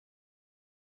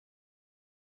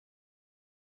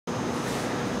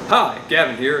Hi,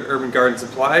 Gavin here at Urban Garden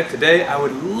Supply. Today I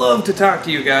would love to talk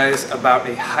to you guys about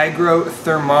a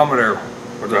hygrothermometer.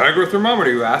 What's a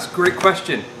hygrothermometer, you ask? Great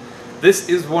question. This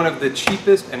is one of the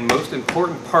cheapest and most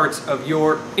important parts of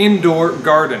your indoor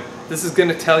garden. This is going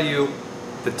to tell you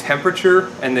the temperature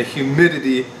and the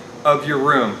humidity of your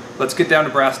room. Let's get down to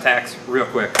brass tacks real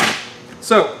quick.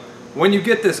 So, when you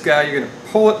get this guy, you're going to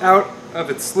pull it out of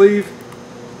its sleeve,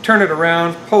 turn it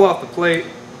around, pull off the plate,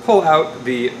 pull out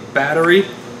the battery,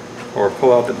 or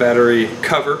pull out the battery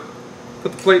cover,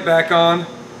 put the plate back on,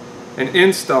 and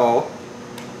install,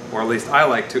 or at least I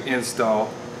like to install,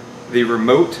 the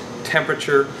remote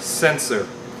temperature sensor.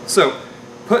 So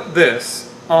put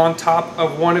this on top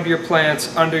of one of your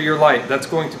plants under your light. That's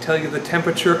going to tell you the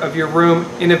temperature of your room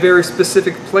in a very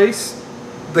specific place,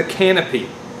 the canopy,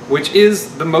 which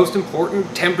is the most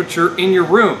important temperature in your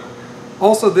room.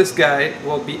 Also, this guy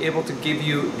will be able to give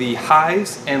you the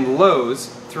highs and lows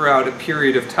throughout a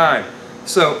period of time.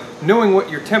 So knowing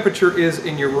what your temperature is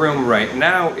in your room right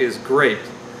now is great,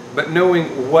 but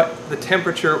knowing what the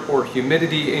temperature or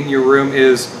humidity in your room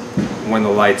is when the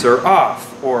lights are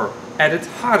off or at its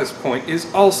hottest point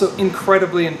is also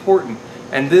incredibly important.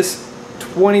 And this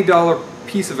 $20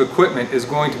 piece of equipment is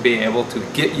going to be able to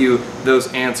get you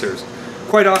those answers.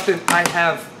 Quite often I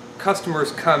have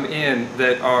customers come in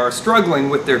that are struggling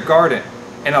with their garden,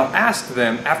 and I'll ask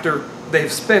them, after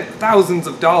they've spent thousands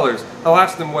of dollars, I'll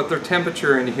ask them what their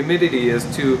temperature and humidity is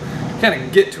to kind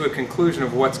of get to a conclusion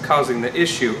of what's causing the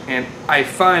issue. And I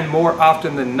find more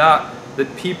often than not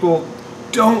that people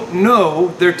don't know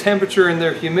their temperature and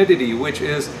their humidity, which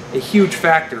is a huge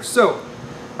factor. So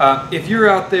if you're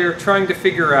out there trying to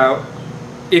figure out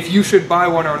if you should buy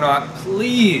one or not,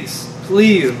 please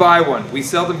buy one. We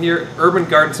sell them here at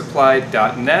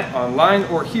urbangardensupply.net online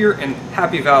or here in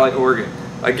Happy Valley, Oregon.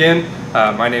 Again,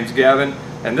 my name's Gavin,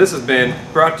 and this has been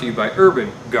brought to you by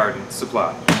Urban Garden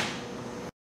Supply.